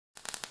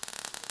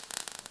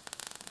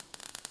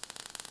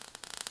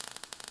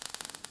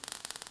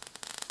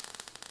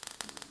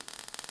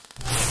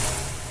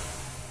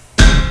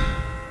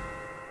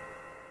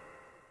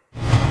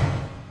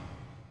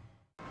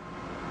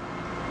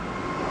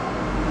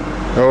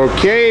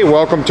Okay,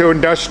 welcome to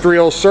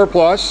Industrial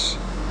Surplus.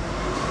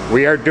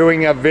 We are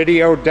doing a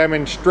video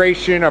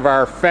demonstration of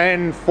our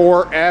Fenn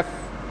 4F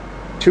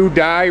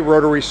 2-die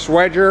rotary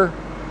swedger.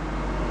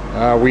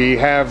 We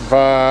have,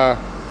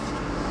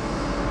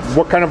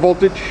 what kind of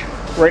voltage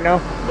right now?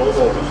 Low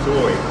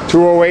voltage, 208.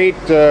 208,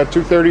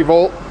 230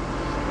 volt.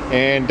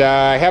 And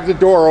I have the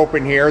door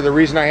open here. The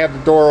reason I have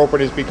the door open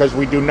is because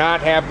we do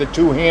not have the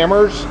two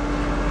hammers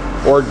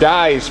or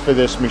dies for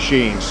this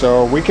machine.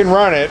 So we can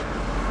run it,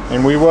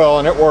 and we will,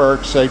 and it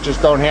works. I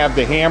just don't have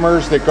the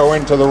hammers that go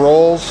into the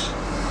rolls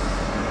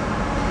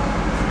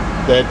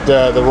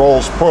that the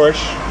rolls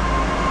push.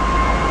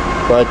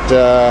 But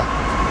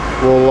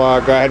we'll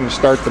go ahead and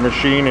start the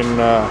machine and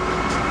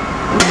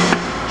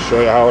show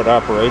you how it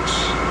operates.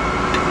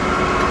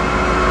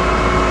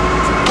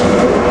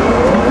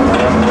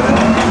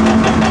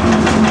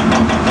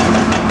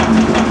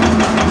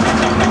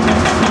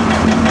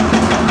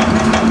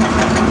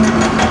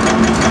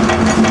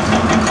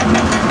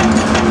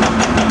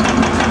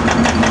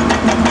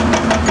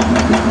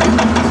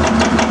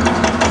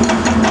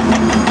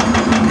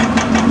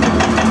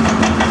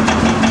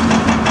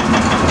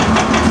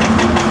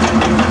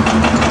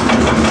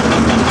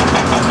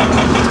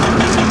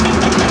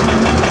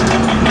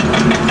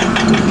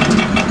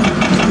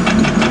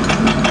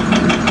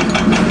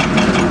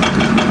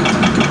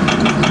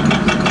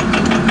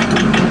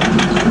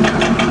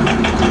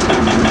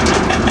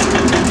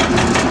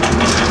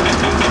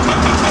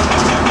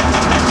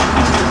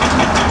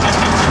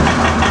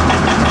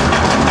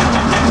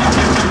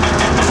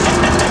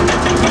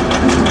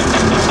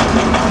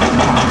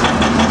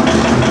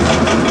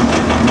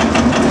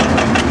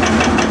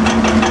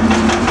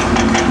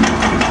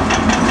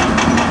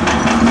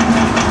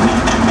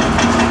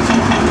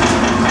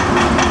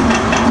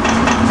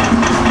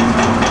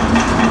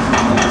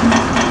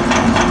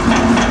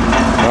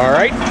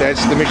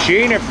 That's the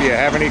machine. If you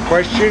have any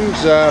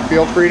questions,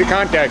 feel free to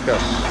contact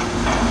us.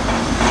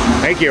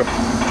 Thank you.